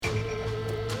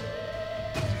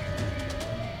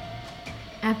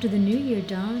After the new year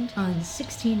dawned on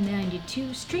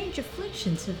 1692, strange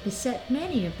afflictions have beset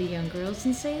many of the young girls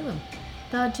in Salem.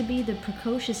 Thought to be the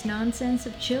precocious nonsense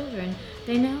of children,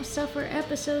 they now suffer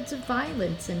episodes of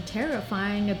violence and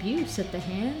terrifying abuse at the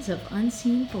hands of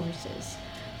unseen forces.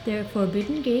 Their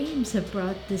forbidden games have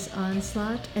brought this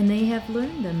onslaught, and they have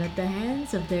learned them at the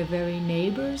hands of their very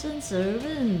neighbors and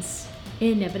servants.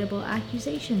 Inevitable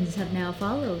accusations have now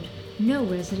followed. No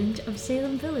resident of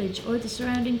Salem Village or the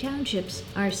surrounding townships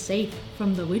are safe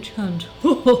from the witch hunt.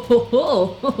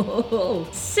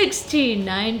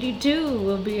 1692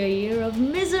 will be a year of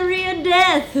misery and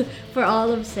death for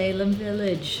all of Salem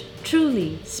Village.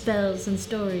 Truly, spells and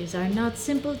stories are not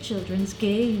simple children's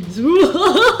games.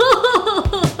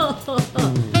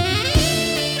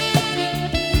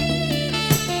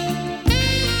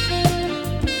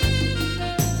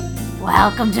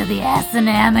 Welcome to the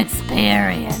S&M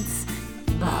experience.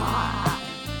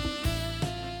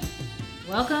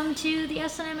 Welcome to the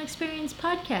S&M Experience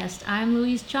podcast. I'm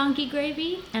Louise Chonky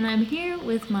Gravy, and I'm here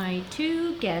with my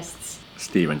two guests.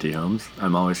 Stephen T. Holmes.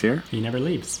 I'm always here. He never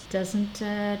leaves. Doesn't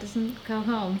go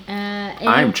home.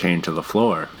 I'm chained to the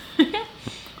floor.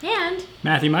 And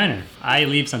Matthew Miner. I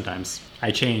leave sometimes.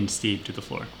 I chain Steve to the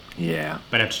floor. Yeah.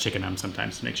 But I have to chicken him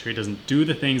sometimes to make sure he doesn't do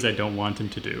the things I don't want him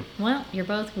to do. well, you're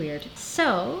both weird.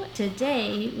 So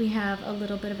today we have a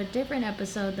little bit of a different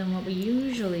episode than what we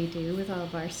usually do with all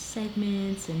of our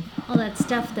segments and all that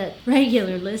stuff that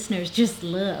regular listeners just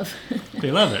love.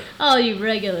 They love it. All you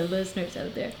regular listeners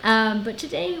out there. But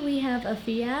today we have a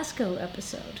fiasco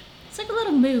episode. It's like a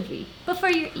little movie, but for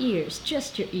your ears,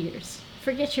 just your ears.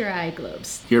 Forget your eye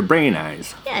globes. Your brain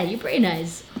eyes. Yeah, your brain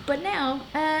eyes. But now,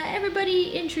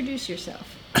 everybody introduce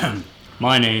yourself.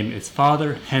 My name is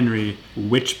Father Henry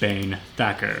Witchbane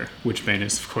Thacker. Witchbane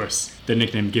is, of course, the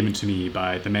nickname given to me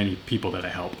by the many people that I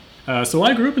help. So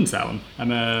I grew up in Salem.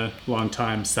 I'm a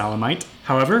long-time Salemite.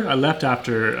 However, I left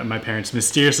after my parents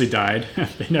mysteriously died.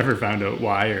 They never found out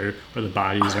why or the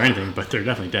bodies or anything, but they're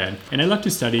definitely dead. And I left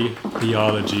to study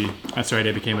theology. That's right,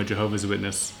 I became a Jehovah's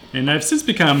Witness. And I've since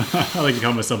become, I like to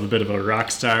call myself a bit of a rock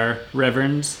star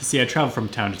reverend. See, I travel from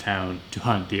town to town to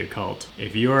hunt the occult.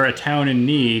 If you're a town in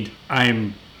need,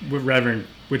 I'm Reverend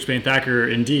Witchbane Thacker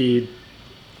indeed.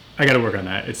 I gotta work on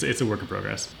that. It's a work in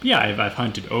progress. But yeah, I've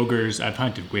hunted ogres, I've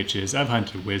hunted witches, I've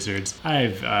hunted wizards.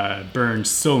 I've burned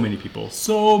so many people.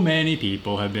 So many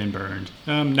people have been burned.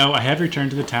 No, I have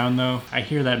returned to the town though. I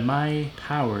hear that my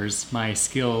powers, my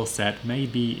skill set may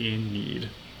be in need.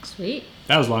 Sweet.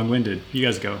 That was long-winded. You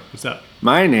guys go. What's up?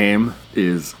 My name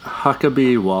is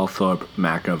Huckabee Walthorpe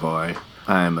McAvoy.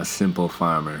 I'm a simple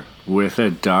farmer. With a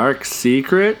dark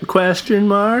secret? I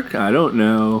don't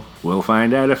know. We'll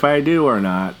find out if I do or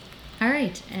not. All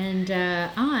right, and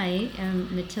I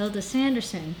am Matilda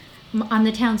Sanderson. I'm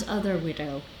the town's other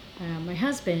widow. My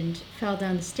husband fell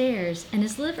down the stairs and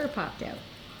his liver popped out.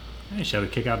 Hey, shall we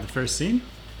kick off the first scene?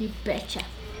 You betcha.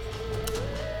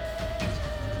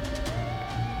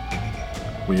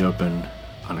 We open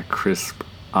on a crisp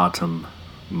autumn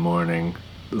morning.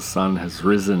 The sun has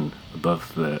risen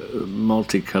above the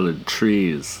multicolored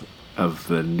trees of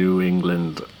the New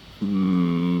England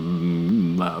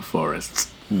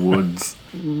forests, woods.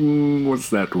 What's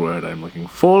that word I'm looking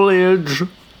for? Foliage.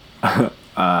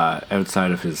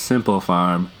 Outside of his simple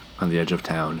farm on the edge of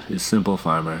town, his simple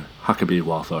farmer, Huckabee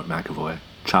Walthorpe McAvoy,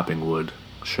 chopping wood,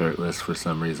 shirtless for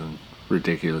some reason,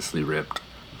 ridiculously ripped.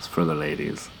 It's for the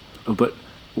ladies. But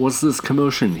what's this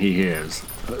commotion he hears?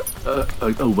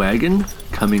 A wagon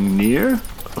coming near?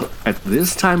 At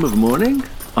this time of morning?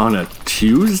 On a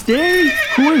Tuesday?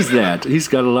 Who is that? He's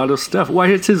got a lot of stuff. Why,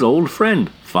 it's his old friend,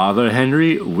 Father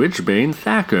Henry Witchbane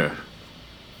Thacker.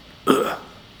 I'm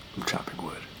chopping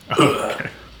wood. Okay.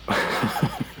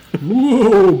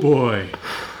 Whoa, boy.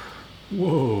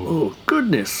 Whoa. Oh,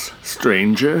 goodness,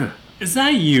 stranger. Is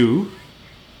that you?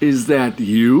 Is that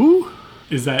you?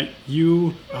 Is that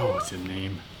you? Oh, what's his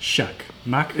name? Shuck.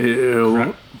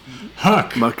 Ew.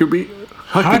 Huck. Huckabee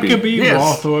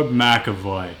Yes. Walthorpe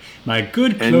McAvoy. My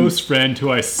good close friend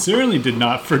who I certainly did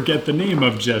not forget the name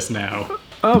of just now.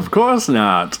 Of course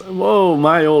not. Whoa,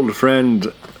 my old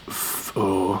friend.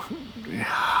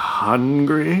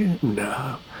 Hungry?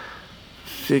 No.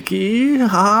 Vicky?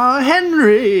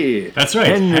 Henry. That's right,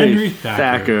 Henry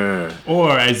Thacker.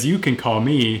 Or, as you can call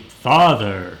me,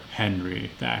 Father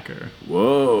Henry Thacker.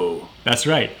 Whoa. That's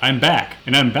right, I'm back.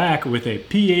 And I'm back with a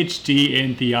PhD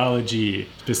in theology.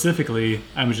 Specifically,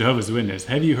 I'm a Jehovah's Witness.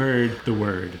 Have you heard the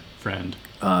word, friend?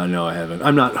 No, I haven't.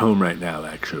 I'm not home right now,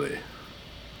 actually.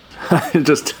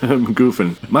 I'm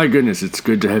goofing. My goodness, it's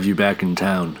good to have you back in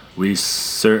town. We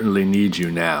certainly need you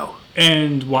now.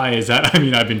 And why is that? I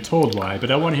mean, I've been told why,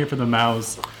 but I want to hear from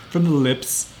the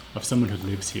lips of someone who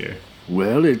lives here.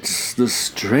 Well, it's the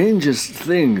strangest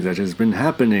thing that has been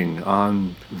happening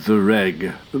on the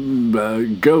reg.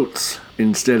 Goats,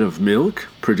 instead of milk,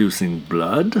 producing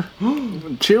blood.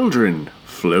 Children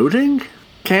floating.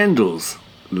 Candles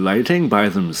lighting by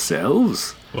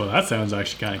themselves. Well, that sounds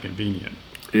actually kind of convenient.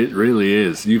 It really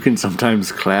is. You can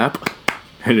sometimes clap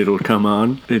and it'll come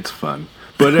on. It's fun.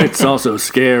 But it's also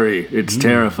scary. It's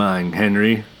terrifying,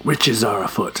 Henry. Witches are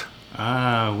afoot.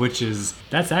 Ah, witches.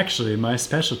 That's actually my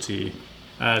specialty.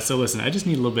 So listen, I just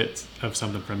need a little bit of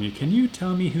something from you. Can you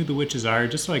tell me who the witches are,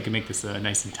 just so I can make this a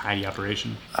nice and tidy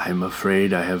operation? I'm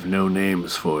afraid I have no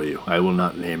names for you. I will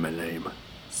not name a name.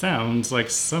 Sounds like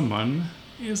someone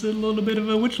is a little bit of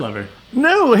a witch lover.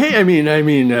 No, hey, I mean,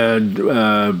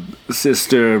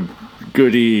 Sister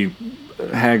Goody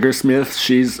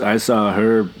Haggersmith. I saw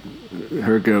her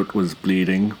goat was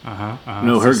bleeding.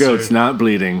 No, her Sister. goat's not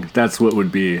bleeding. That's what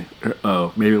would be.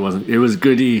 Oh, maybe it wasn't. It was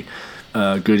Goody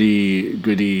Baddie.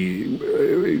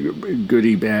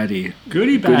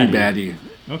 Goody Baddie.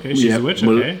 Okay, she's Yeah, a witch,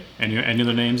 well- okay. Any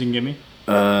other names you can give me?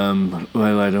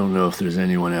 Well, I don't know if there's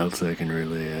anyone else I can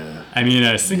really. I mean,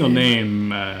 a single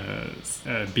name,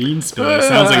 Bean Spiller,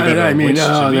 sounds like a bit of a witch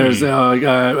to me. There's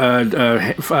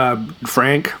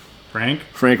Frank Frank?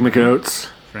 McOates.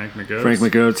 Frank McGoats? Frank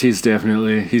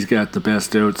McOates, he's got the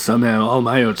best oats. Somehow, all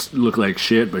my oats look like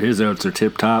shit, but his oats are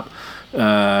tip top.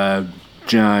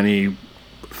 Johnny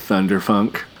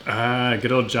Thunderfunk.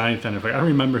 Good old Johnny Thunderfuck. I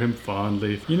remember him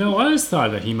fondly. You know, I always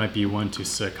thought that he might be one to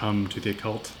succumb to the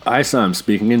occult. I saw him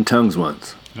speaking in tongues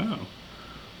once. Oh.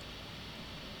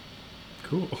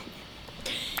 Cool.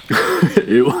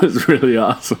 It was really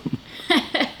awesome.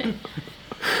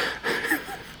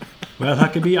 Well,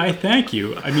 Huckabee, I thank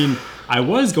you. I mean, I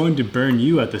was going to burn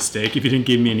you at the stake if you didn't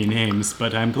give me any names,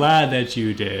 but I'm glad that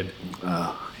you did.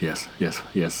 Yes,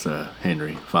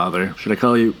 Henry. Father. What should I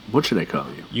call you?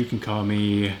 You can call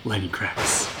me Lenny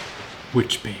Kravitz.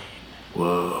 Witchbane.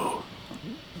 Whoa.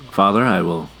 Father, I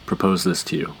will propose this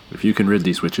to you. If you can rid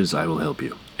these witches, I will help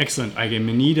you. Excellent. I am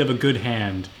in need of a good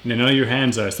hand. And I know your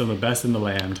hands are some of the best in the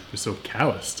land. They're so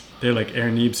calloused. They're like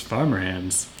Aaron Neeb's farmer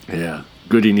hands. Yeah.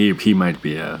 Goody Neeb, he might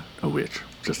be a witch,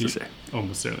 just to say.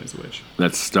 Almost certainly is a witch.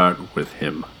 Let's start with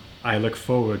him. I look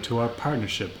forward to our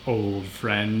partnership, old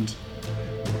friend.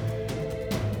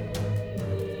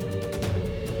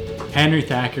 Henry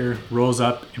Thacker rolls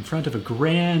up in front of a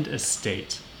grand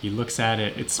estate. He looks at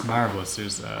it. It's marvelous.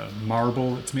 There's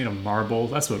marble. It's made of marble.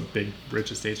 That's what big,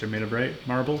 rich estates are made of, right?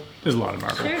 Marble? There's a lot of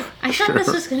marble. Sure. I thought this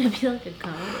was going to be like a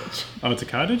cottage. Oh, it's a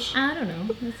cottage? I don't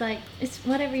know. It's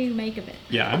whatever you make of it.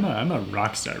 Yeah, I'm a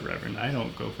rock star, Reverend. I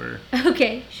don't go for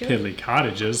Okay, sure. piddly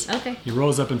cottages. Okay. He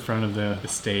rolls up in front of the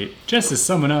estate just as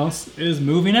someone else is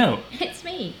moving out. It's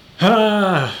me.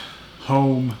 Ah,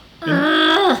 home.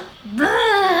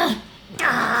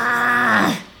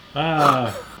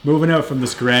 Moving out from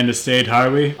this grand estate, are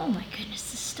we? Oh my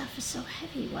goodness, this stuff is so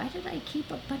heavy. Why did I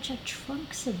keep a bunch of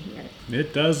trunks in here?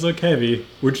 It does look heavy.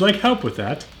 Would you like help with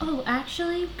that? Oh,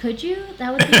 actually, could you?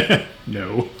 That would be...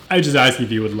 No. I just asked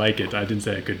if you would like it. I didn't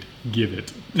say I could give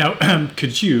it. Now,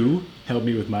 could you help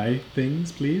me with my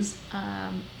things, please?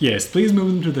 Yes, please move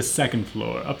them to the second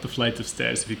floor, up the flights of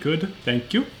stairs if you could.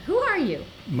 Thank you. Who are you?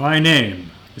 My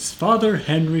name is Father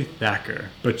Henry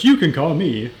Thacker, but you can call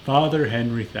me Father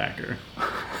Henry Thacker.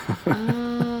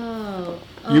 Oh.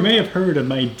 You may have heard of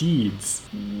my deeds.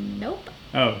 Nope.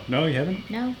 Oh, no, you haven't?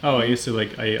 No. Oh, I used to,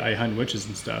 I hunt witches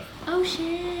and stuff. Oh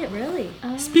shit, really?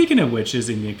 Speaking of witches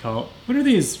in the occult, what are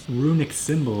these runic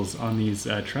symbols on these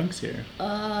trunks here?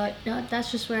 No,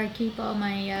 that's just where I keep all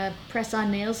my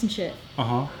press-on nails and shit.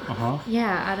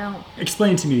 Yeah, I don't...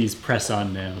 Explain to me these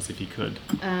press-on nails, if you could.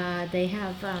 They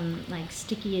have, like,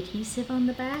 sticky adhesive on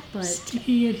the back, but...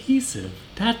 Sticky adhesive?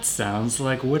 That sounds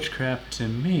like witchcraft to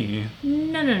me.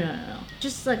 No.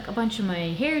 Just, like, a bunch of my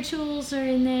hair tools are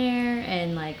in there,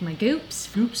 and, like, my goops.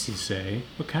 Goops, you say?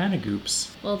 What kind of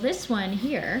goops? Well, this one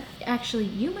here, actually,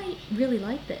 you might really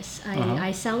like this.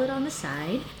 I sell it on the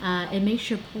side. It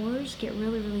makes your pores get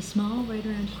really, really small right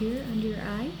around here under your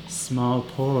eye. Small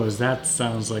pores, that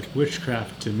sounds like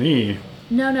witchcraft to me.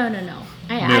 No.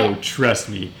 No, trust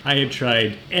me. I have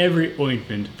tried every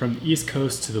ointment from the East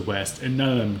Coast to the West, and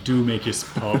none of them do make your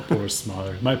pores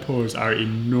smaller. My pores are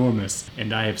enormous,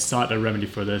 and I have sought a remedy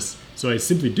for this. So I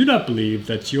simply do not believe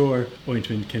that your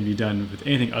ointment can be done with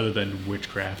anything other than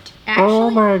witchcraft.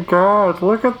 Actually, my god,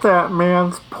 look at that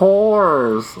man's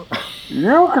pores.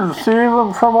 You can see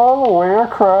them from all the way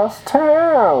across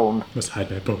town. Must hide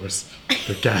my pores.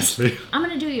 They're ghastly. I'm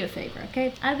gonna do you a favor,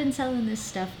 okay? I've been selling this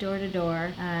stuff door to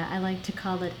door. I like to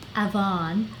call it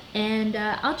Avon. And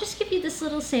I'll just give you this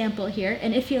little sample here.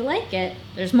 And if you like it,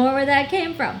 there's more where that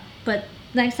came from. But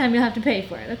next time you'll have to pay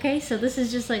for it, okay? So this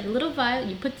is just like a little vial.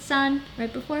 You put this on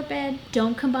right before bed.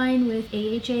 Don't combine with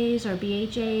AHAs or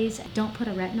BHAs. Don't put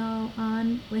a retinol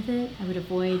on with it. I would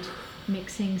avoid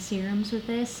mixing serums with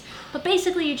this. But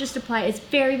basically you just apply it. It's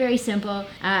very, very simple.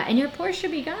 And your pores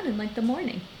should be gone in like the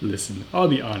morning. Listen, I'll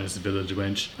be honest, village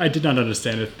wench. I did not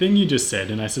understand a thing you just said,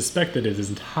 and I suspect that it is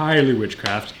entirely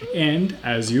witchcraft. And,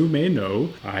 as you may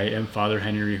know, I am Father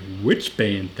Henry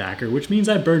Witchbane Thacker, which means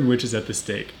I burn witches at the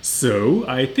stake. So,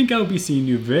 I think I'll be seeing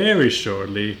you very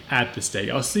shortly at the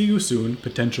stake. I'll see you soon,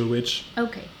 potential witch.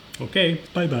 Okay. Okay,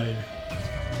 bye-bye.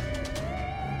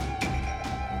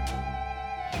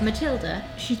 Matilda,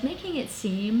 she's making it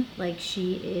seem like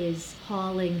she is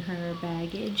hauling her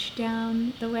baggage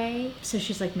down the way. So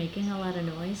she's like making a lot of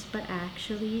noise, but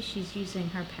actually she's using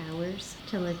her powers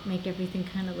to like make everything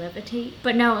kind of levitate.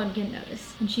 But no one can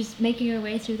notice. And she's making her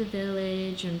way through the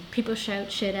village and people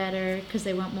shout shit at her because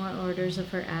they want more orders of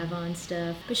her Avon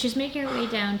stuff. But she's making her way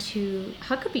down to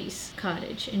Huckabee's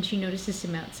cottage and she notices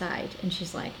him outside and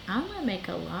she's like, I'm gonna make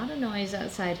a lot of noise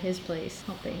outside his place,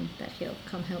 hoping that he'll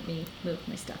come help me move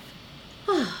my stuff.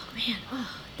 Oh man,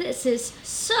 this is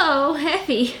so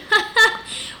heavy.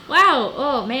 Wow,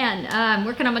 oh man, I'm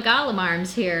working on my golem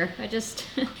arms here. I just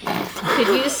could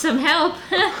use some help.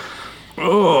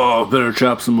 Oh, better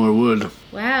chop some more wood.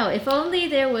 Wow, if only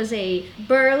there was a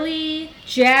burly,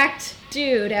 jacked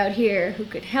dude out here who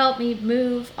could help me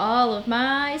move all of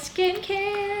my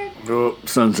skincare. Oh,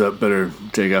 sun's up. Better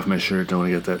take off my shirt. Don't want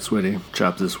to get that sweaty.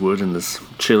 Chop this wood in this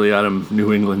chilly autumn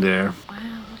New England air. Wow,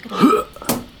 look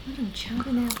at I'm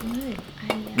chopping that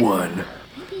wood. One.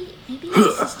 Maybe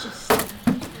this is just.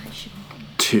 I should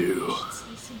Two.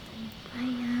 say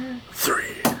something. 3.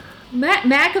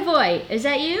 McAvoy, is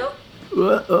that you?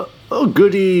 Oh,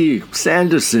 goody,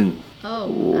 Sanderson.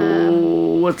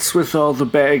 Oh, What's with all the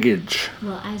baggage?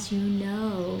 well, as you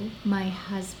know, my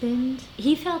husband,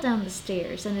 he fell down the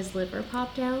stairs and his liver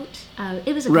popped out.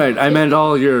 It was a Right, I meant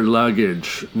all your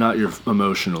luggage, not your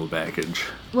emotional baggage.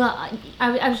 Well,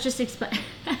 I was just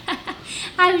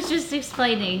I was just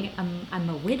explaining. I'm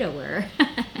a widower,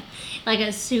 like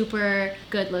a super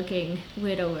good-looking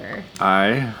widower.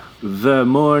 Aye, the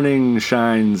morning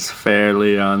shines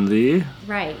fairly on thee.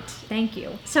 Right. Thank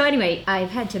you. So anyway, I've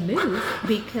had to move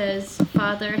because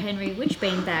Father Henry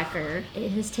Witchbane Thacker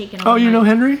has taken over. Oh, you know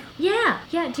Henry? Yeah.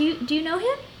 Do you know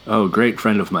him? Oh, great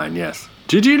friend of mine, yes.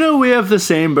 Did you know we have the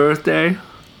same birthday?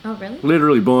 Oh, really?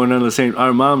 Literally born on the same.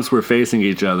 Our moms were facing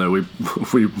each other. We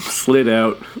slid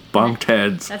out, bumped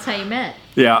heads. That's how you met.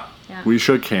 Yeah. Yeah. We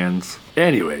shook hands.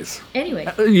 Anyways, Anyway.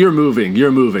 you're moving. I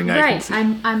can Right, see.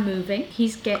 I'm moving.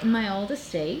 He's getting my old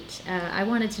estate. I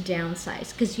wanted to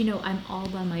downsize because I'm all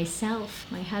by myself.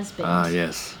 My husband. Ah,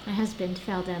 yes. My husband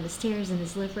fell down the stairs and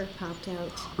his liver popped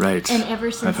out. Right. And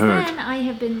ever since I've heard. then, I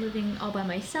have been living all by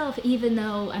myself, even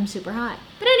though I'm super hot.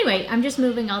 But anyway, I'm just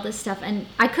moving all this stuff, and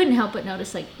I couldn't help but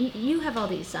notice, like, you have all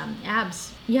these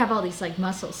abs. You have all these, like,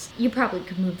 muscles. You probably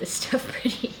could move this stuff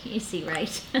pretty easy,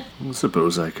 right? I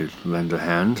suppose I could lend a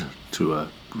hand to a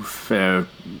fair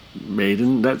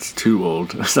maiden. That's too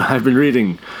old. So I've been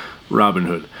reading Robin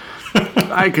Hood.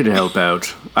 I could help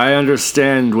out. I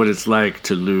understand what it's like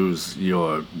to lose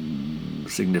your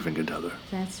significant other.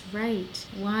 That's right.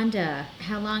 Wanda,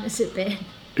 how long has it been?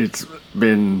 It's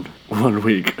been 1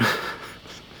 week.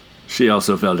 She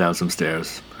also fell down some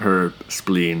stairs. Her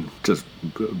spleen just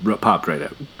popped right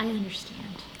out. I understand.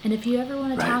 And if you ever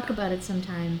want to Right. talk about it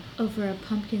sometime over a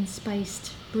pumpkin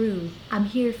spiced brew, I'm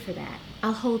here for that.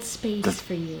 I'll hold space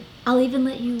for you. I'll even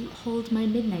let you hold my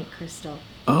midnight crystal.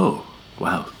 Oh,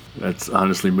 wow. That's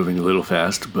honestly moving a little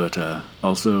fast, but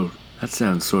also, that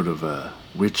sounds sort of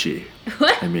witchy.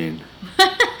 What? I mean,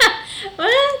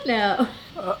 What? No.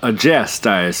 a jest,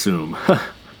 I assume.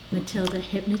 Matilda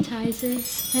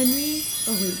hypnotizes Henry?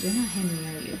 Oh wait, you're not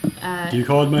Henry, are you? You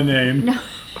called my name. No.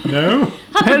 No?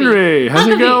 Henry, how's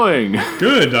it going?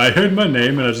 Good. I heard my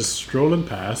name and I was just strolling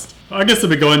past. I guess I'll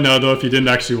be going now, though, if you didn't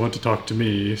actually want to talk to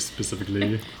me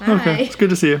specifically. Hi. It's good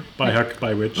to see you. Bye, Huck.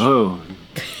 Bye, Witch. Oh.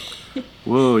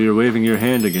 Whoa, you're waving your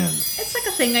hand again. It's like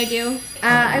a thing I do.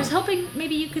 I was hoping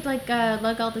maybe you could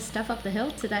lug all this stuff up the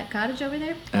hill to that cottage over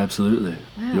there. Absolutely.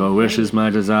 Wow, Your wish great. is my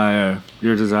desire.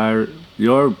 Your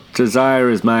desire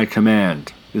is my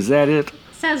command. Is that it?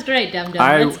 Sounds great, Dum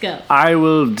Dum. Let's go. I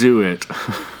will do it.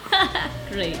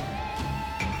 Great.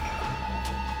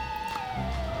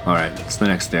 All right, it's the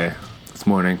next day. This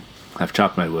morning, I've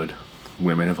chopped my wood.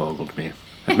 Women have ogled me.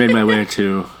 I've made my way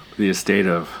to the estate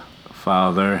of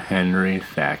Father Henry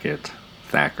Thacker.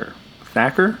 Thacker?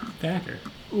 Thacker.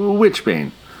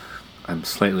 Witchbane. I'm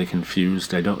slightly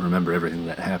confused. I don't remember everything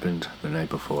that happened the night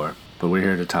before. But we're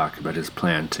here to talk about his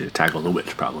plan to tackle the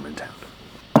witch problem in town.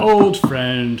 Old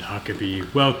friend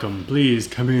Huckabee, welcome. Please,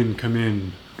 come in.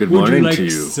 Good morning Would to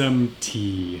you you. like some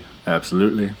tea?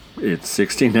 Absolutely. It's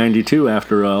 1692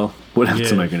 after all. What else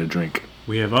Yeah. am I going to drink?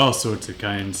 We have all sorts of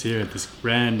kinds here at this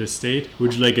grand estate.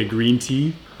 Would you like a green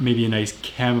tea? Maybe a nice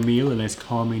chamomile, a nice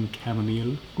calming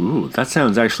chamomile? Ooh, that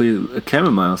sounds actually...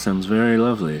 chamomile sounds very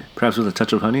lovely. Perhaps with a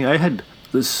touch of honey. I had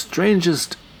the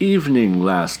strangest evening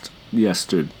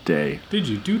yesterday. Did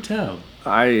you? Do tell.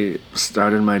 I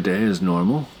started my day as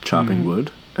normal, chopping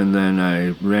wood, and then I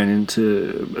ran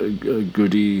into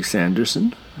Goody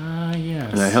Sanderson, Ah,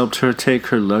 yes. and I helped her take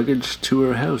her luggage to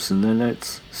her house, and then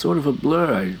it's sort of a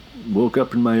blur. I woke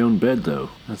up in my own bed, though.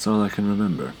 That's all I can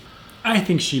remember. I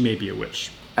think she may be a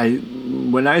witch.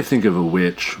 When I think of a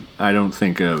witch, I don't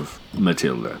think of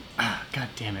Matilda. Ah, God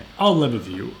damn it. I'll live with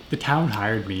you. The town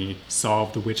hired me,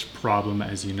 solved the witch problem,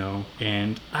 as you know,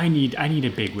 and I need a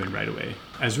big win right away.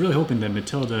 I was really hoping that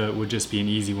Matilda would just be an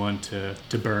easy one to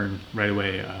burn right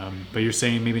away, but you're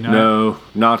saying maybe not? No,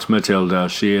 not Matilda.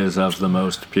 She is of the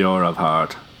most pure of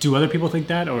heart. Do other people think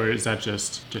that, or is that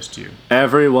just you?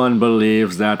 Everyone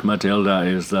believes that Matilda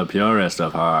is the purest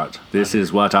of heart. This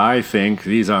is what I think.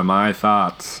 These are my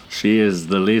thoughts. She is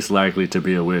the least likely to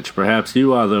be a witch. Perhaps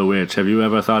you are the witch. Have you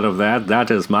ever thought of that? That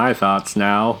is my thoughts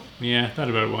now. Yeah, thought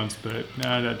about it once, but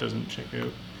no, that doesn't check out.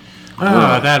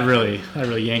 Oh, that really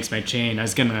yanks my chain. I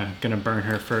was gonna burn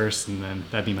her first, and then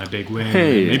that'd be my big win.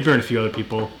 Hey. Maybe burn a few other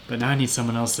people, but now I need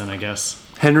someone else then, I guess.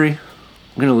 Henry,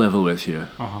 I'm gonna level with you.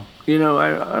 Uh-huh. You know,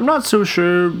 I'm not so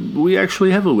sure we actually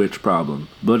have a witch problem,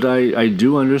 but I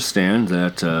do understand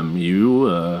that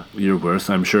you're worth,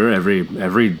 I'm sure, every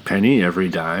penny, every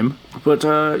dime. But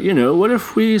what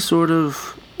if we sort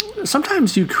of...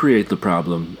 Sometimes you create the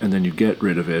problem and then you get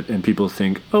rid of it and people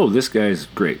think, oh, this guy's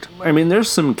great. I mean,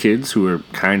 there's some kids who are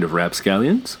kind of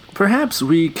rapscallions. Perhaps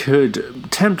we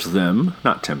could tempt them,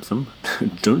 not tempt them,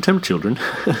 don't tempt children.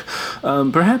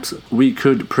 Perhaps we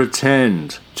could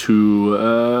pretend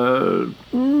to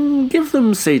give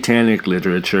them satanic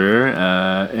literature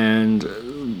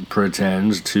and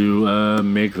pretend to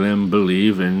make them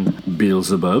believe in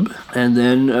Beelzebub, and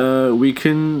then we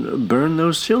can burn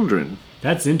those children.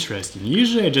 That's interesting.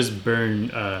 Usually I just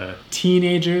burn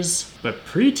teenagers, but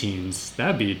preteens,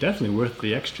 that'd be definitely worth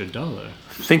the extra $1.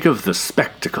 Think of the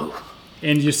spectacle.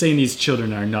 And you're saying these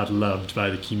children are not loved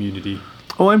by the community?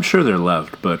 Oh, I'm sure they're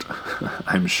loved, but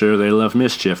I'm sure they love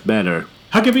mischief better.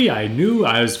 Huckabee, I knew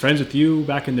I was friends with you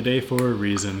back in the day for a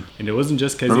reason. And it wasn't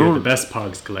just because you had the best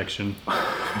Pogs collection.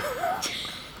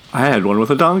 I had one with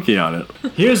a donkey on it.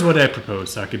 Here's what I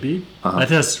propose, Huckabee. Uh-huh.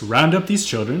 Let us round up these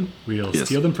children. We'll Yes.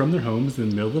 steal them from their homes in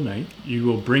the middle of the night. You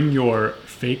will bring your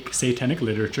fake satanic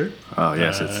literature. Oh,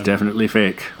 yes, it's definitely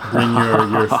fake. Bring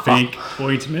your fake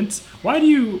ointments. Why do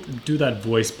you do that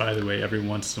voice, by the way, every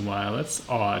once in a while? That's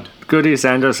odd. Goody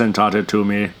Sanderson taught it to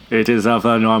me. It is of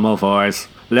a normal voice.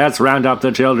 Let's round up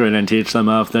the children and teach them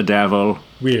of the devil.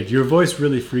 Weird. Your voice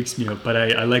really freaks me out, but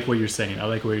I like what you're saying. I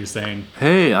like what you're saying.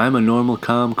 Hey, I'm a normal,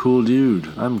 calm, cool dude.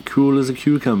 I'm cool as a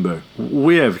cucumber.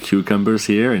 We have cucumbers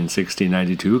here in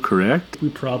 1692, correct? We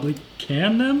probably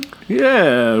can them?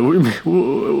 Yeah,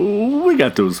 we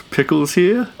got those pickles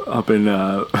here up in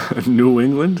New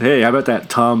England. Hey, how about that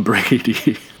Tom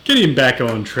Brady? Getting back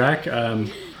on track.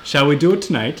 Shall we do it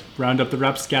tonight? Round up the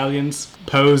rapscallions,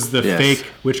 pose the Yes. fake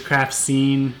witchcraft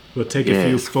scene. We'll take a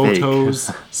few Yes,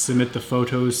 photos, submit the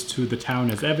photos to the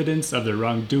town as evidence of their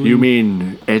wrongdoing. You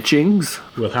mean etchings?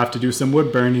 We'll have to do some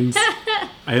wood burnings.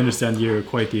 I understand you're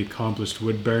quite the accomplished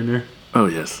wood burner. Oh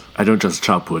yes, I don't just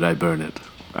chop wood, I burn it.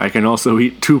 I can also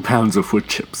eat 2 pounds of wood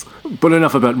chips. But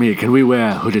enough about me. Can we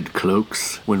wear hooded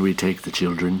cloaks when we take the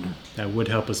children? That would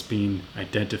help us being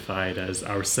identified as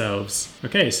ourselves.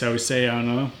 Okay, so we say, I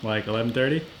don't know, like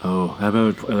 11:30? Oh, how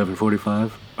about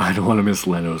 11:45? I don't want to miss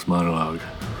Leno's monologue.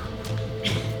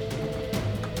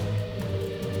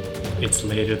 It's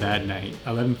later that night,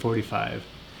 11:45.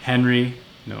 Henry,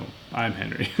 no, I'm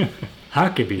Henry.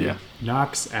 Huckabee Yeah.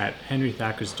 knocks at Henry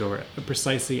Thacker's door at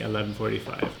precisely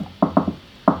 11:45.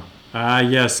 Ah,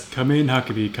 yes, come in,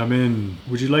 Huckabee, come in.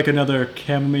 Would you like another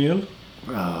chamomile?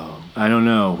 Oh, I don't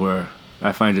know.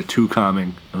 I find it too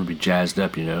calming. I'm gonna be jazzed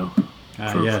up, you know.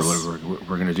 for Yes. what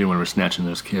we're going to do when we're snatching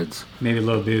those kids. Maybe a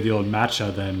little bit of the old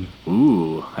matcha then.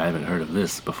 Ooh, I haven't heard of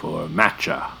this before.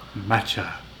 Matcha.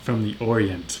 Matcha from the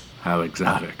Orient. How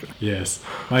exotic. Yes.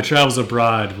 My travels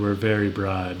abroad were very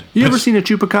broad. You ever seen a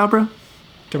chupacabra?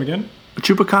 Come again? A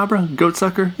chupacabra? Goat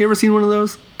sucker? You ever seen one of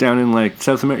those? Down in like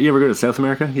South America? You ever go to South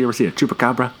America? You ever see a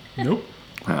chupacabra? Nope.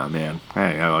 Oh man,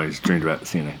 I always dreamed about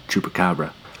seeing a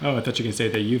chupacabra. Oh, I thought you were going to say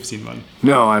that you've seen one.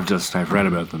 No, I've read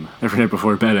about them. Every night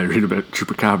before bed I read about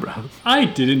chupacabra. I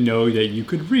didn't know that you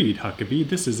could read, Huckabee.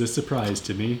 This is a surprise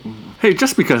to me. Hey,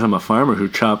 just because I'm a farmer who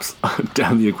chops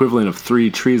down the equivalent of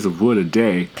 3 trees of wood a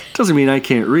day, doesn't mean I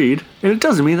can't read, and it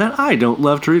doesn't mean that I don't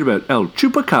love to read about El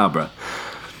Chupacabra.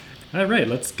 All right,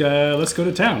 let's go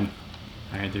to town.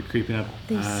 All right, they're creeping up.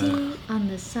 They see on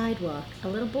the sidewalk a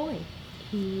little boy.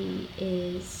 He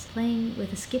is playing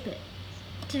with a skippet.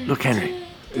 Look, Henry,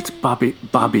 it's Bobby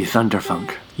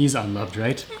Thunderfunk. He's unloved,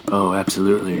 right? Oh,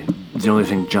 absolutely. The only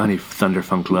thing Johnny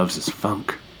Thunderfunk loves is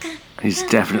funk. He's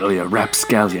definitely a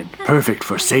rapscallion, perfect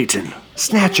for Satan.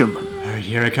 Snatch him. All right,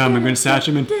 here I come. I'm going to snatch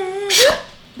him and...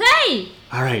 Hey!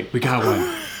 All right, we got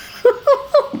one.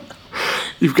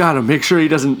 You've got to make sure he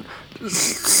doesn't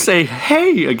say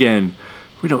hey again.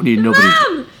 We don't need nobody.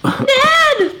 Mom!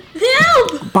 Dad!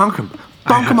 Help! Bonk him.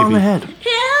 Bonk him on the head.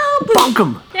 Help! Bonk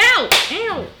him. Ow!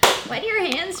 Ow! Why do your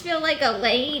hands feel like a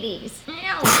lady's?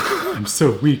 Ow! I'm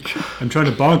so weak. I'm trying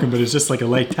to bonk him, but it's just like a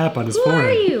light tap on his Who forehead.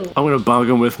 are you? I'm going to bonk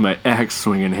him with my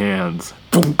axe-swinging hands.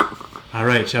 Bonk. All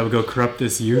right, shall we go corrupt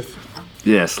this youth?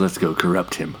 Yes, let's go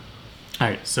corrupt him. All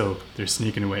right, so they're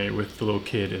sneaking away with the little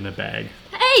kid in a bag.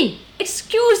 Hey!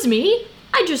 Excuse me!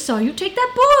 I just saw you take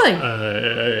that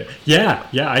boy! Yeah,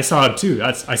 I saw it too.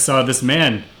 I saw this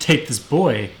man take this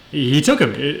boy. He took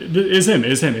him.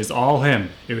 It's all him.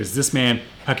 It was this man,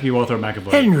 Huckabee Walthorpe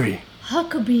McAvoy. Henry.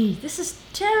 Huckabee, this is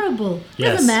terrible. You're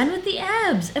Yes. the man with the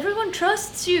abs. Everyone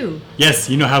trusts you. Yes,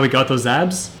 you know how he got those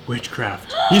abs?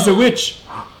 Witchcraft. He's a witch.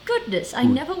 Goodness, I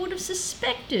never would have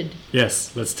suspected.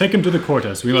 Yes, let's take him to the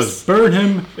courthouse. We must burn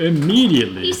him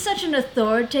immediately. He's such an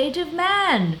authoritative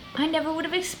man. I never would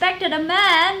have expected a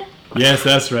man. Yes,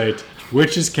 that's right.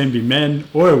 Witches can be men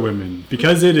or women,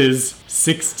 because it is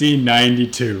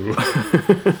 1692.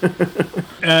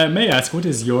 May I ask, what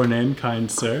is your name,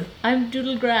 kind sir? I'm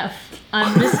Doodlegraph.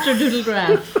 I'm Mr.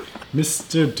 Doodlegraph.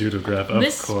 Mr. Doodlegraph, of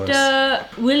course.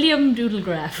 Mr. William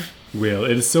Doodlegraph. Will,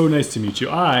 it is so nice to meet you.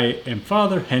 I am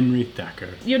Father Henry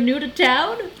Thacker. You're new to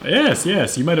town? Yes,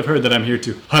 you might have heard that I'm here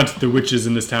to hunt the witches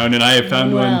in this town, and I have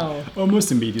found Well. one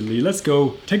almost immediately. Let's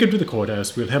go, take him to the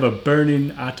courthouse. We'll have a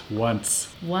burning at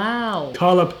once. Wow.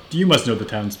 Call up, you must know the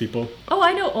townspeople. Oh,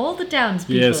 I know all the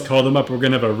townspeople. Yes, call them up. We're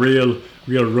gonna have a real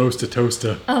roaster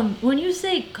toaster. When you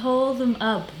say call them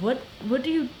up, what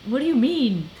do you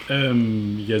mean?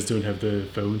 You guys don't have the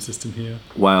phone system here?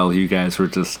 While you guys were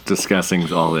just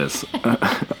discussing all this,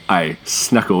 I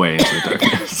snuck away into the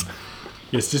darkness.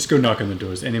 Yes, just go knock on the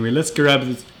doors. Anyway, let's grab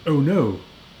this. Oh no,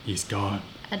 he's gone.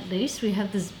 At least we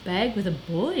have this bag with a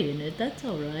boy in it. That's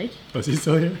all right. Oh, is he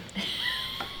still here?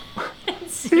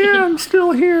 Yeah, I'm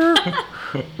still here.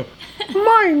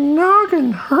 My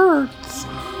noggin hurts.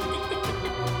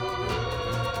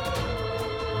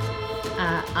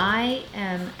 I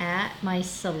am at my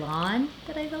salon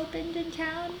that I've opened in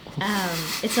town.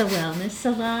 It's a wellness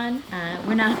salon.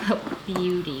 We're not about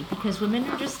beauty because women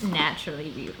are just naturally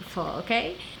beautiful,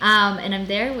 okay? And I'm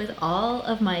there with all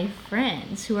of my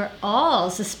friends who are all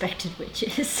suspected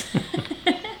witches.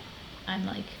 I'm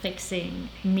like fixing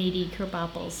meaty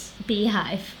kerbopple's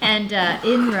beehive. And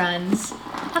in runs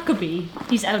Huckabee.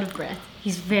 He's out of breath.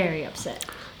 He's very upset.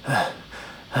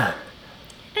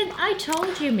 And I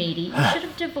told you, Meaty, you should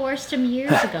have divorced him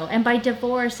years ago. And by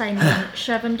divorce, I mean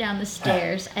shove him down the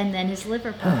stairs and then his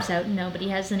liver pops out and nobody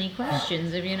has any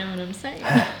questions, if you know what I'm saying.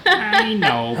 I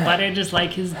know, but I just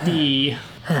like his D.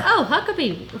 Oh,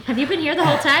 Huckabee, have you been here the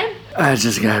whole time?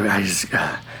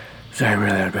 Sorry, I'm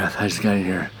really out of breath. I just got in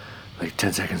here like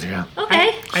 10 seconds ago.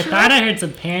 Okay. I thought I heard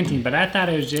some panting, but I thought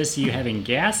it was just you having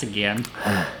gas again.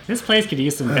 This place could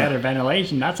use some better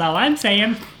ventilation, that's all I'm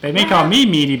saying. They may call me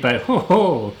Meaty, but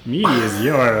Meaty is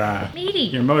Meaty.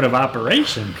 your mode of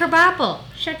operation. Kerbopple,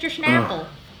 shut your snapple.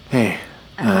 Hey,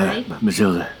 Alright.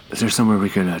 Matilda, is there somewhere we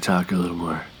could talk a little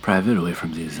more private away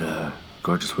from these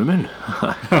gorgeous women?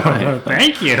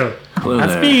 Thank you. Hello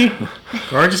That's there. me.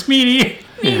 Gorgeous Meaty.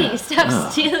 Meaty,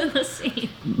 stop stealing the scene.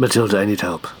 Matilda, I need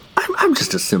help. I'm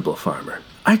just a simple farmer.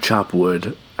 I chop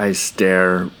wood, I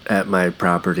stare at my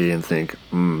property and think,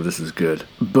 this is good.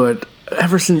 But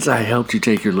ever since I helped you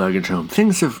take your luggage home,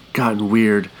 things have gotten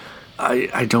weird.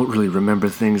 I don't really remember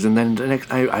things. And then the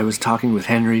next, I was talking with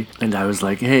Henry, and I was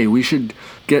like, hey, we should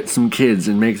get some kids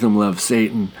and make them love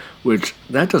Satan, which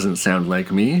that doesn't sound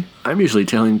like me. I'm usually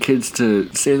telling kids to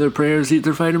say their prayers, eat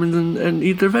their vitamins, and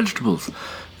eat their vegetables.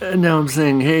 And now I'm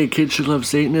saying, hey, kids should love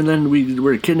Satan, and then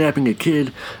we're kidnapping a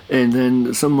kid, and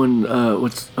then someone,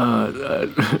 what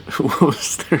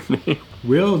was their name?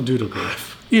 Will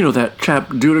Doodlegraph. You know, that chap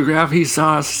Doodlegraph, he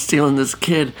saw us stealing this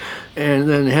kid, and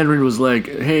then Henry was like,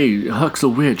 hey, Huck's a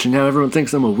witch, and now everyone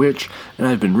thinks I'm a witch, and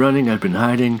I've been running, I've been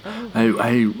hiding.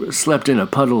 I slept in a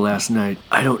puddle last night.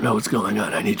 I don't know what's going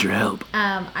on. I need your help.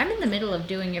 I'm in the middle of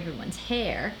doing everyone's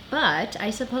hair, but I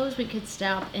suppose we could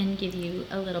stop and give you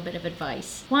a little bit of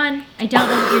advice. One, I don't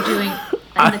know what you're doing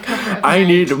on the cover of I Night.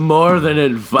 need more than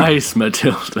advice,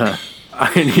 Matilda.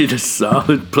 I need a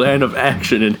solid plan of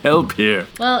action and help here.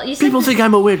 Well, you said People think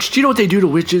I'm a witch. Do you know what they do to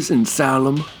witches in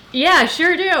Salem? Yeah,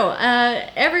 sure do.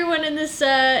 Everyone in this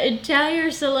entire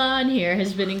salon here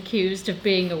has been accused of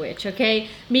being a witch, okay?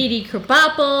 Meaty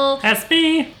Kerbopple, That's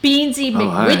me. Beansy hi.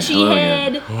 McWitchy Hello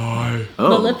Head, Hi.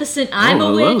 Maleficent I'm a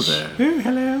hello Witch, there. Oh,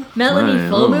 hello. Melanie Hi,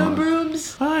 Full hello. Moon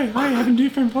Brooms. Hi, I have a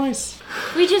different voice.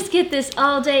 We just get this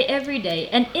all day, every day.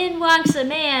 And in walks a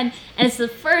man, and it's the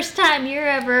first time you're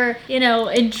ever,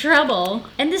 in trouble.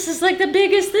 And this is like the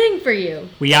biggest thing for you.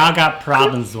 We all got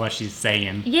problems, is what she's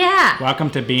saying. Yeah. Welcome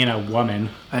to being a woman.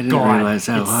 I didn't God, realize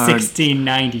how it's hard.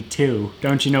 1692.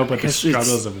 Don't you know about the guess it's-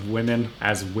 struggles of women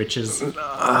as witches?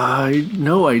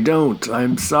 No, I don't.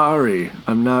 I'm sorry.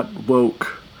 I'm not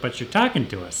woke. But you're talking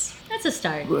to us. That's a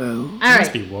start. Well, All You must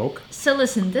right. be woke. So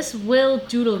listen, this Will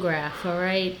Doodlegraph, all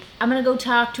right? I'm gonna go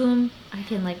talk to him. I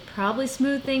can probably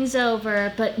smooth things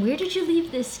over, but where did you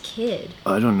leave this kid?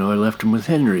 I don't know. I left him with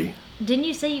Henry. Didn't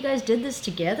you say you guys did this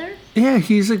together? Yeah,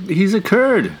 he's a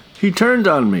Kurd. He turned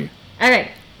on me. All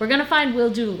right, we're gonna find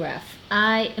Will Doodlegraph.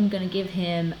 I am gonna give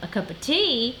him a cup of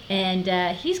tea, and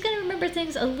he's gonna remember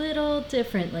things a little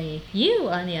differently. You,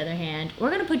 on the other hand,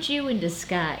 we're gonna put you in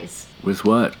disguise. With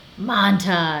what?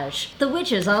 Montage. The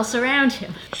witches all surround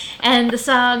him. And the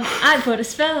song I Put a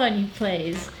Spell on You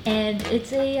plays. And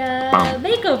it's a Bum.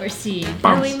 makeover scene.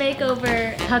 Bum. And we make over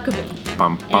Huckabee.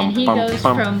 Bum, bum, And he bum, goes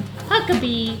bum. from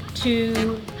Huckabee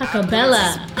to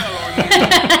Huckabella.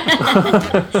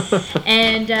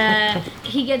 And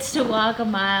he gets to walk a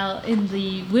mile in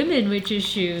the women witches'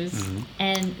 shoes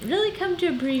and really come to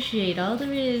appreciate all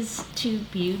there is to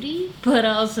beauty, but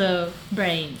also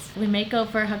brains. We make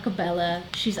over Huckabella.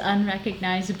 She's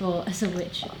unrecognizable as a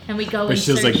witch. And we go But and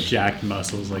she has like search. jacked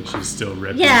muscles, like she's still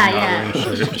ripped. Yeah, and not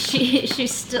wearing a yeah. shirt.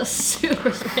 She's still super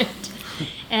ripped.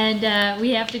 And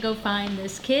we have to go find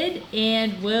this kid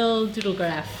and Will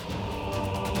Doodlegraph.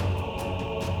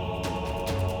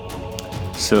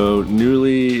 So,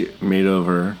 newly made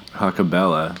over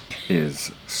Huckabella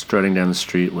is strutting down the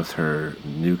street with her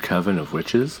new coven of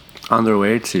witches on their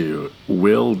way to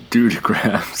Will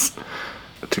Doodlegraph's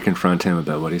to confront him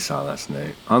about what he saw last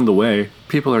night. On the way,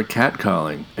 people are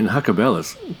catcalling, and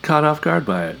Huckabella's caught off guard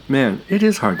by it. Man, it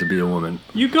is hard to be a woman.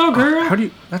 You go, girl. How do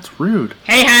you... That's rude.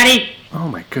 Hey, Hattie, Oh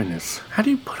my goodness. How do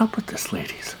you put up with this,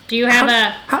 ladies? do you have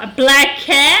a black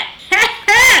cat?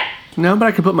 No, but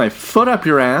I can put my foot up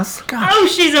your ass. Gosh, Oh,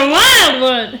 she's a wild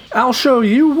one. I'll show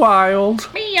you wild.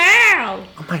 Meow.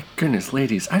 Oh my goodness,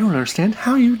 ladies, I don't understand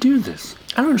how you do this.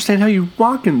 I don't understand how you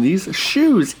walk in these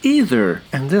shoes either.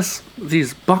 And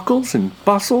these buckles and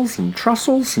bustles and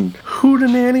trussels and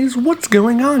hootenannies, what's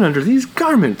going on under these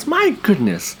garments? My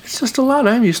goodness, it's just a lot.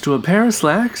 I'm used to a pair of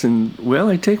slacks and, well,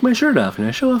 I take my shirt off and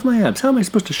I show off my abs. How am I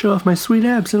supposed to show off my sweet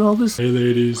abs and all this? Hey,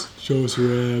 ladies, show us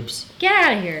your abs. Get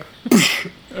out of here.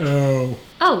 Oh.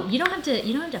 Oh, you don't have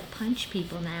to punch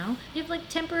people now. You have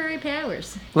temporary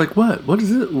powers. Like what? What is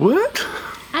it? What?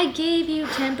 I gave you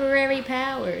temporary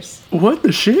powers. What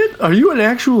the shit? Are you an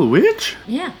actual witch?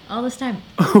 Yeah, all this time.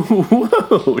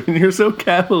 Whoa, and you're so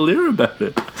cavalier about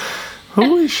it.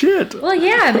 Holy shit. Well,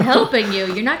 yeah, I'm helping you.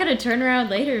 You're not gonna turn around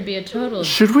later and be a total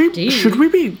Should we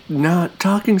dude. be not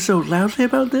talking so loudly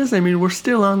about this? I mean, we're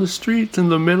still on the streets in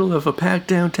the middle of a packed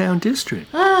downtown district.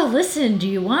 Oh, listen, do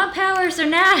you want powers or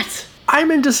not?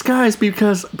 I'm in disguise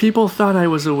because people thought I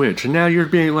was a witch, and now you're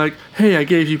being like, hey, I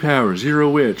gave you powers, you're a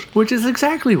witch, which is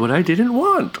exactly what I didn't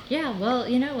want. Yeah, well,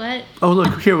 you know what? Oh,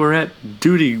 look, here we're at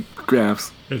Duty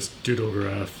Graphs. It's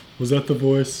Doodlegraph. Was that the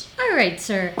voice? All right,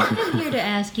 sir. I'm here to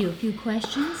ask you a few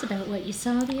questions about what you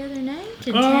saw the other night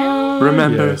in town.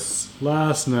 Remember? Yes,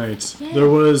 last night Yeah. there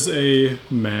was a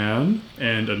man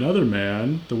and another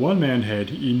man. The one man had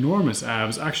enormous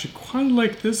abs, actually quite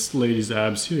like this lady's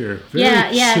abs here. Very Yeah,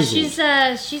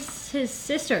 chiseled. she's his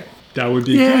sister. That would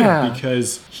be Yeah. good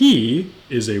because he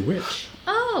is a witch.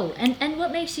 Oh, Oh, and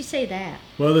what makes you say that?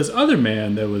 Well, this other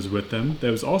man that was with them, that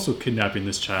was also kidnapping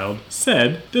this child,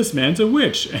 said this man's a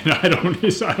witch, and I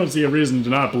don't see a reason to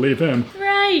not believe him.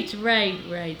 Right.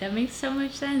 That makes so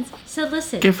much sense. So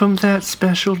listen. Give him that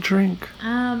special drink.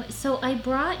 So I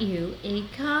brought you a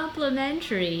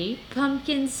complimentary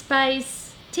pumpkin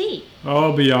spice tea.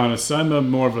 I'll be honest, I'm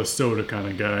more of a soda kind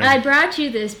of guy. I brought you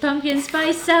this pumpkin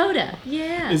spice soda.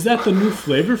 Yeah. Is that the new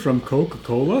flavor from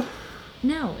Coca-Cola?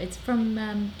 No, it's from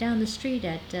down the street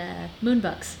at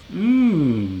Moonbucks.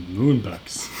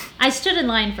 Moonbucks. I stood in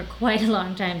line for quite a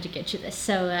long time to get you this,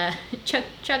 so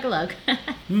chug-a-lug.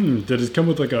 Did it come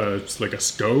with like a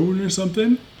scone or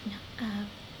something?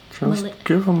 Just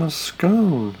give him a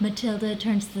scone. Matilda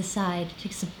turns to the side,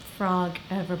 takes a frog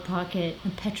out of her pocket,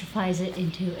 and petrifies it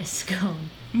into a scone.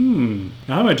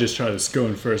 I might just try the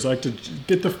scone first. I like to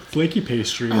get the flaky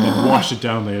pastry and then wash it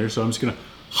down later, so I'm just gonna...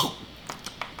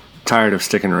 Tired of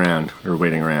sticking around or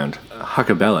waiting around,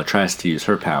 Huckabella tries to use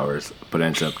her powers, but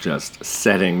ends up just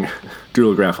setting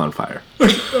Dualgraph on fire.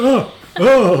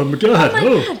 Oh my god!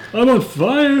 I'm on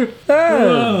fire!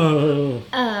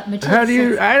 Matilda How do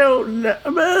you? says, I don't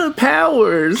know.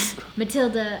 Powers.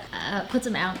 Matilda puts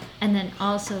him out, and then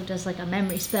also does like a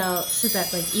memory spell so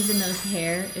that like even though his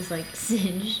hair is like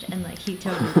singed and like he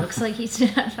totally looks like he's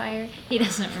on fire, he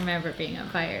doesn't remember being on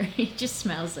fire. He just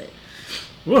smells it.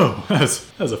 Whoa, that's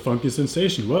a funky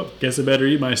sensation. Well, guess I better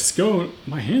eat my scone.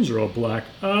 My hands are all black.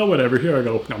 Whatever, here I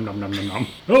go. Nom nom nom nom nom.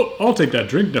 Oh, I'll take that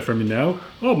drink from you now.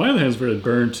 Oh, my other hand's very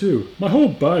burned too. My whole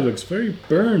body looks very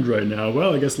burned right now.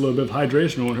 Well, I guess a little bit of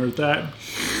hydration won't hurt that.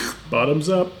 Bottoms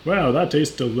up. Wow, that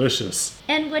tastes delicious.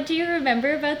 And what do you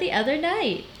remember about the other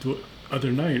night?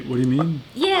 Other night? What do you mean?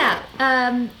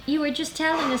 Yeah, you were just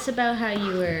telling us about how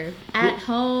you were at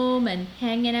home and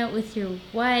hanging out with your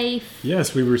wife.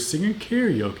 Yes, we were singing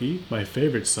karaoke, my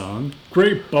favorite song,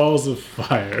 Great Balls of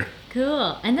Fire.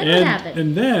 Cool. And then what happened?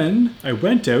 And then I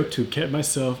went out to get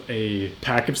myself a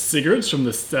pack of cigarettes from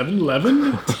the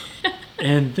 7-Eleven.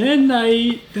 And then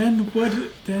nothing.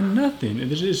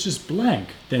 And it's just blank.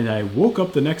 Then I woke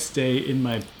up the next day in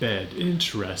my bed.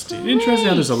 Interesting. Great. Interesting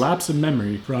how there's a lapse of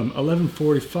memory from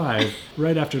 11:45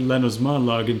 right after Leno's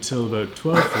monologue until about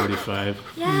 12:45.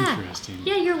 Yeah. Interesting.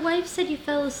 Yeah, your wife said you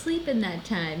fell asleep in that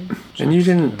time. And you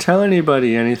didn't tell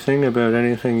anybody anything about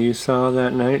anything you saw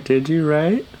that night, did you?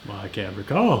 Right? Well, I can't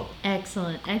recall.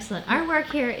 Excellent. Our work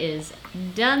here is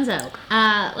donezo.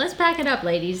 Let's pack it up,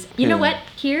 ladies. You know what?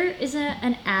 Here is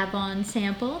an Avon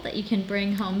sample that you can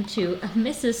bring home to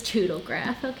Mrs.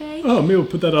 Toodlegraph, okay? Oh, maybe we'll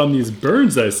put that on these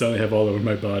burns I suddenly have all over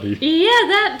my body. Yeah,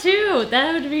 that too.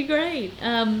 That would be great.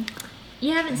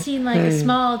 You haven't seen like a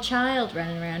small child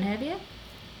running around, have you?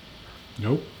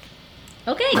 Nope.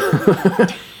 Okay.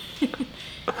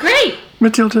 Great.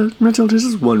 Matilda,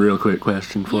 just one real quick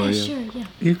question for you. Sure, yeah.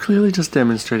 You clearly just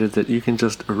demonstrated that you can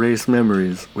just erase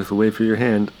memories with a wave of your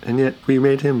hand, and yet we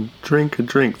made him drink a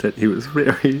drink that he was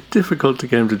very difficult to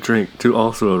get him to drink to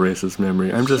also erase his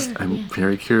memory. I'm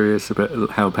very curious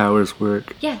about how powers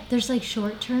work. Yeah, there's like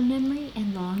short-term memory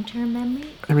and long-term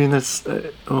memory. I mean, that's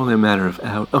only a matter of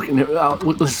how. Okay, no,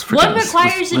 let's forget One this.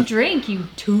 requires a drink, you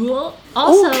tool.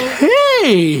 Also,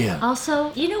 Okay!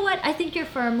 you know what? I think you're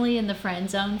firmly in the friend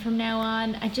zone from now on.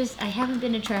 I haven't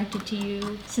been attracted to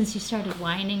you since you started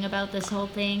whining about this whole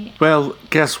thing. Well,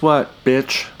 guess what,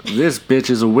 bitch? This bitch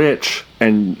is a witch.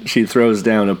 And she throws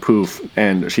down a poof,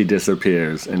 and she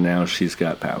disappears, and now she's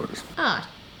got powers.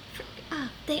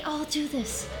 They all do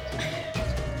this.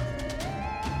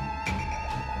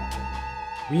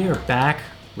 We are back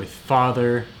with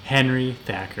Father Henry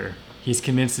Thacker. He's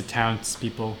convinced the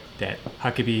townspeople that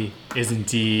Huckabee is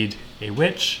indeed a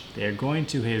witch. They are going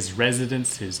to his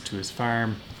residence, to his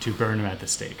farm, to burn him at the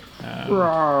stake.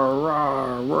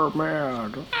 We're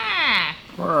mad.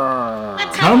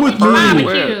 Come with me!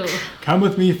 Barbecue. Come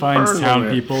with me, fine Burn town a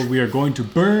witch. people. We are going to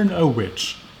burn a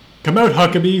witch. Come out,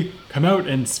 Huckabee. Come out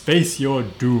and face your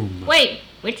doom. Wait,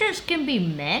 witches can be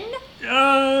men?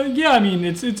 Yeah, I mean,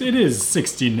 it is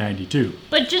 1692.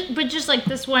 But just like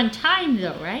this one time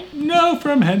though, right? No,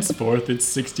 from henceforth,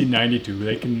 it's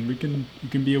 1692. You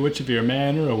can be a witch if you're a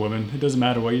man or a woman. It doesn't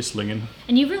matter what you're slinging.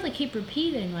 And you really keep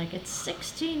repeating like it's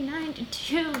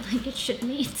 1692, like it should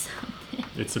mean something.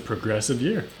 It's a progressive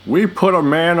year. We put a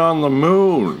man on the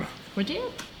moon. Would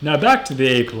you? Now back to the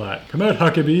A plot. Come out,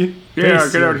 Huckabee. Yeah,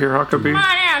 Face get your- out here, Huckabee. Come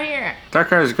on out here. That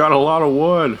guy's got a lot of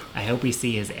wood. I hope we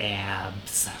see his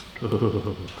abs.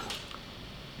 Ooh.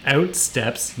 Out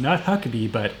steps not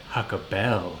Huckabee, but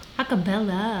Huckabell.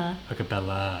 Huckabella.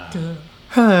 Huckabella.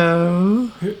 Hello.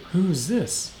 Who's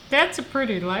this? That's a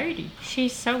pretty lady.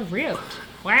 She's so ripped.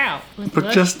 Wow.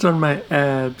 But just on my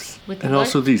abs. With And what?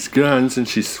 also these guns, and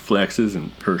she flexes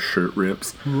and her shirt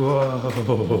rips.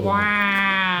 Whoa.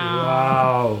 Wow.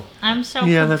 Wow. I'm so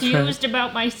Yeah, that's right. confused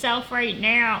about myself right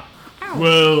now.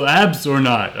 Well, abs or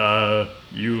not,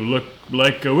 you look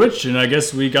like a witch, and I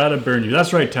guess we gotta burn you.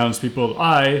 That's right, townspeople.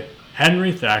 I,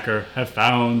 Henry Thacker, have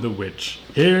found the witch.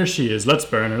 Here she is. Let's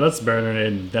burn her,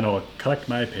 and then I'll collect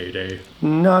my payday.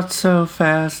 Not so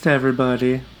fast,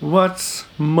 everybody. What's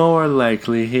more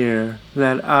likely here?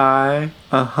 That I,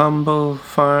 a humble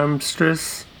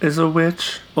farmstress, is a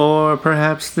witch? Or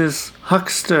perhaps this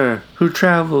huckster who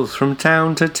travels from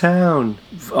town to town?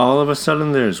 All of a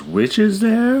sudden there's witches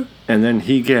there? And then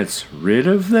he gets rid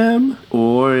of them?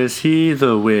 Or is he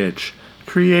the witch,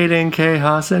 creating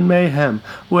chaos and mayhem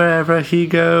wherever he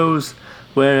goes?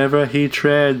 Wherever he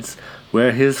treads,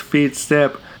 where his feet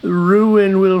step,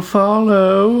 ruin will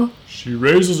follow. She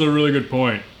raises a really good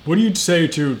point. What do you say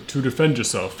to defend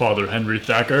yourself, Father Henry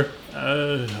Thacker?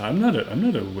 I'm not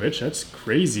a witch. That's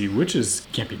crazy. Witches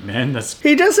can't be men.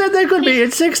 He just said they could be.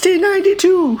 It's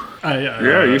 1692.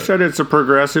 Yeah, you said it's a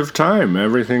progressive time.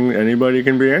 Anybody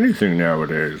can be anything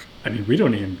nowadays. I mean, we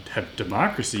don't even have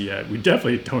democracy yet. We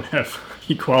definitely don't have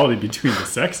equality between the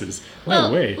sexes.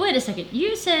 No way. Wait a second.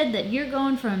 You said that you're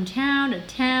going from town to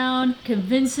town,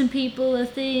 convincing people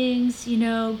of things,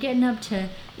 getting up to...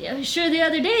 Sure, the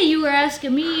other day you were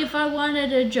asking me if I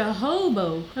wanted a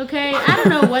Jehobo, okay? I don't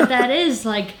know what that is.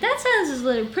 Like, that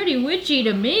sounds pretty witchy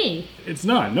to me. It's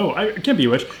not. No, I can't be a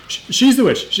witch. She's the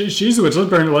witch. She's the witch. Let's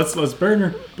burn her. Let's burn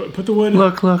her. Put the wood...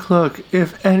 Look.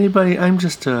 If anybody, I'm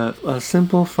just a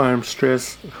simple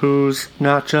farmstress who's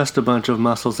not just a bunch of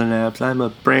muscles and abs. I'm a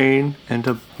brain, and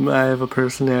I have a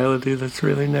personality that's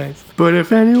really nice. But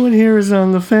if anyone here is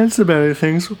on the fence about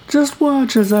anything, just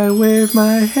watch as I wave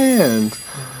my hand.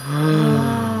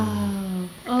 Oh,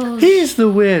 He's the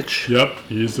witch. Yep,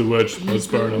 he's the witch. Let's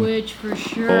burn the him. witch for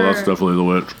sure. Oh, that's definitely the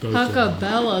witch.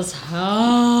 Huckabella's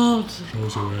out.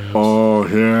 Those are abs. Oh,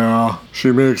 yeah.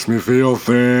 She makes me feel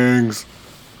things.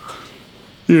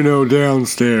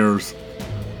 Downstairs.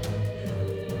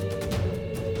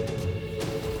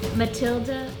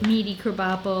 Matilda, Meaty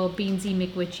Kerbapo, Beansy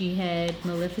McWitchy Head,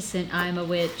 Maleficent I'm a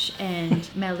Witch, and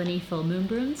Melanie Full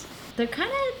Moonbruns. They're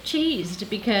kind of cheesed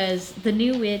because the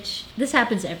new witch, this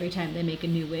happens every time they make a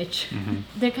new witch. Mm-hmm.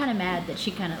 They're kind of mad that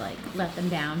she kind of let them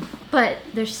down. But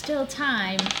there's still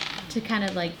time to kind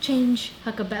of change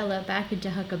Huckabella back into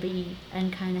Huckabee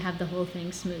and kind of have the whole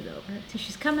thing smooth over. So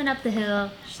she's coming up the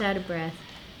hill, she's out of breath.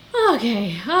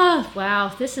 Okay. Oh,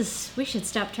 wow. We should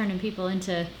stop turning people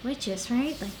into witches,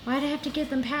 right? Why'd I have to give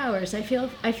them powers? I feel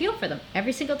for them.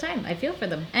 Every single time. I feel for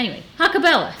them. Anyway,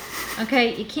 Huckabella.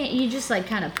 Okay, you just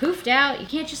kind of poofed out. You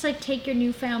can't just take your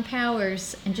newfound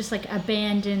powers and just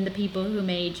abandon the people who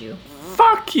made you.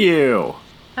 Fuck you.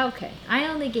 Okay, I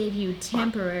only gave you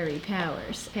temporary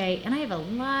powers, okay? And I have a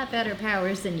lot better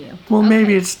powers than you. Well, Okay.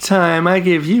 maybe it's time I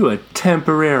give you a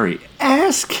temporary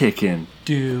ass kicking.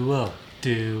 Duel.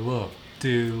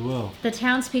 The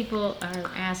townspeople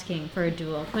are asking for a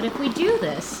duel, but if we do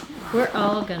this, we're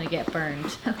all gonna get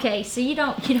burned. Okay, so you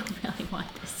don't really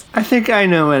want this. I think I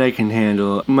know what I can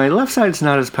handle. My left side's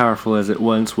not as powerful as it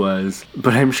once was,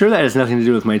 but I'm sure that has nothing to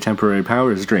do with my temporary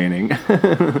powers draining.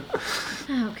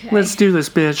 Okay. Let's do this,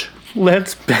 bitch.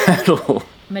 Let's battle.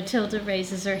 Matilda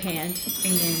raises her hand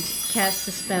and casts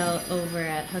a spell over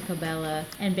at Huckabella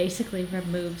and basically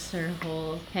removes her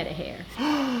whole head of hair.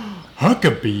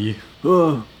 Huckabee?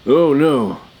 Oh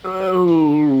no.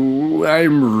 Oh,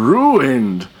 I'm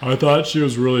ruined. I thought she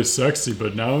was really sexy,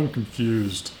 but now I'm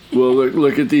confused. Well,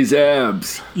 look at these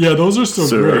abs. Yeah, those are still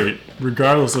Sir. great,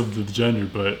 regardless of the gender,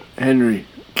 but... Henry,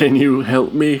 can you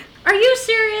help me? Are you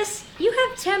serious? You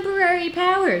have temporary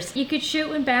powers. You could shoot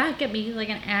one back at me like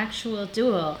an actual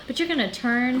duel, but you're gonna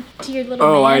turn to your little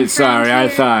Oh, man I'm sorry. friend I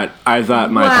here?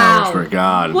 thought my Wow. powers were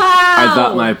gone. Wow. I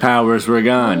thought my powers were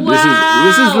gone. This is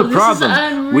Wow, the problem. This is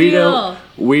unreal.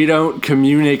 We don't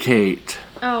communicate.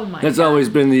 Oh my That's god. always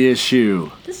been the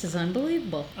issue. This is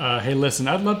unbelievable. Hey, listen,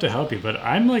 I'd love to help you, but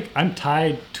I'm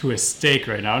tied to a stake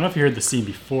right now. I don't know if you heard the scene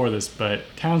before this, but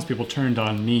townspeople turned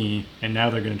on me, and now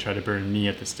they're gonna try to burn me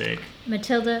at the stake.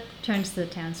 Matilda turns to the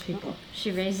townspeople. She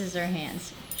raises her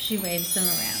hands. She waves them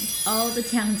around. All the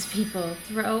townspeople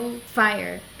throw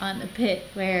fire on the pit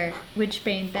where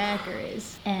Witchbane Thacker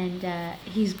is, and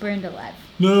he's burned alive.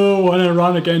 No, an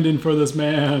ironic ending for this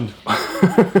man.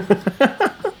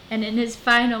 And in his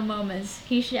final moments,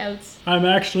 he shouts, I'm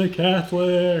actually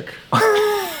Catholic.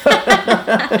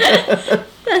 "The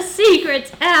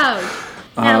secret's out!"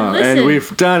 Now listen. And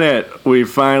we've done it. We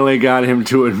finally got him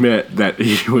to admit that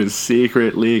he was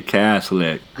secretly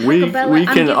Catholic. We Huckabella, I'm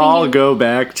can giving all you- go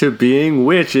back to being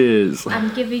witches.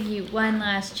 I'm giving you one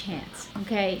last chance,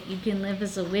 okay? You can live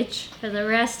as a witch for the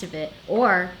rest of it,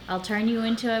 or I'll turn you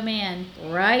into a man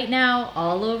right now,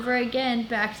 all over again,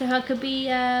 back to Huckabee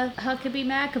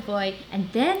McAvoy, and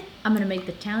then I'm gonna make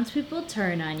the townspeople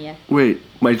turn on you. Wait,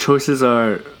 my choices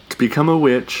are to become a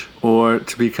witch or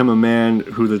to become a man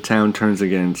who the town turns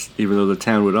against, even though the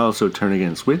town would also turn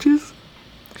against witches?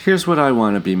 Here's what I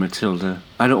want to be, Matilda.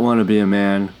 I don't want to be a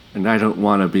man, and I don't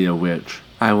want to be a witch.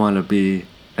 I want to be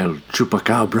El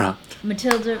Chupacabra.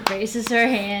 Matilda raises her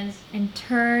hands and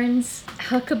turns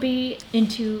Huckabee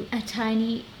into a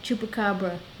tiny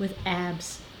chupacabra with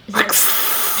abs.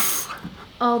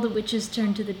 All the witches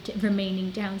turn to the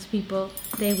remaining townspeople.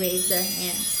 They wave their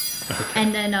hands. Okay.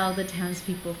 And then all the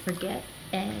townspeople forget.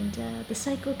 And the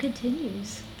cycle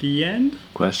continues. The end?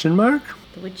 Question mark?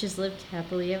 The witches lived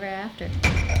happily ever after.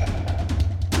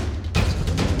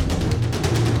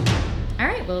 All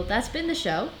right, well, that's been the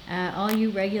show. All you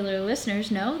regular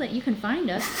listeners know that you can find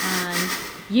us on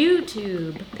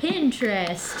YouTube,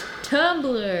 Pinterest,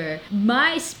 Tumblr,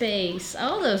 MySpace,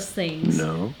 all those things.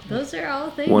 No. Those are all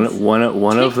things.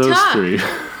 One of those TikTok. three.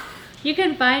 You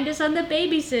can find us on the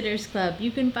Babysitters Club.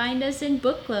 You can find us in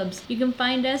book clubs. You can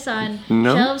find us on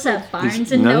No. shelves at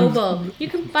Barnes and None of- Noble. You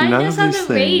can find none us of on the these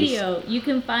things. radio. You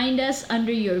can find us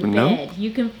under your No. bed. You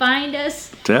can find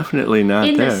us Definitely not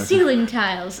in there. the ceiling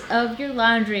tiles of your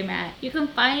laundromat. You can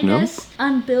find No. us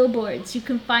on billboards. You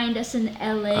can find us in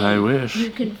LA. I wish.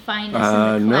 You can find us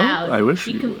in the No, cloud. I wish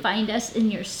you you can would. find us in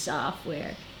your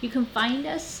software. You can find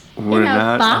us We're in a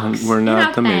not box. we're in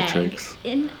not a the bag, Matrix.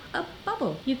 in a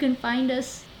bubble. You can find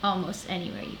us almost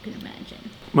anywhere you can imagine.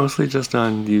 Mostly just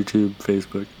on YouTube,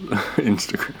 Facebook,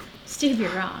 Instagram. Steve, you're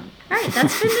wrong. All right,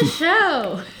 that's been the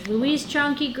show. Louise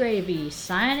Chonky Gravy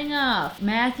signing off.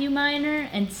 Matthew Miner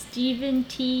and Stephen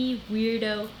T.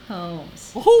 Weirdo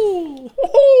Holmes. Time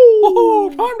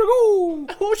to go!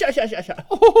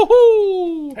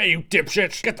 Hey, you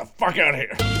dipshits, get the fuck out of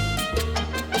here!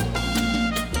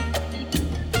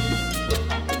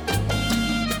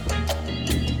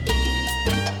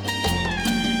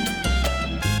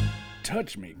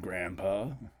 Touch me, Grandpa.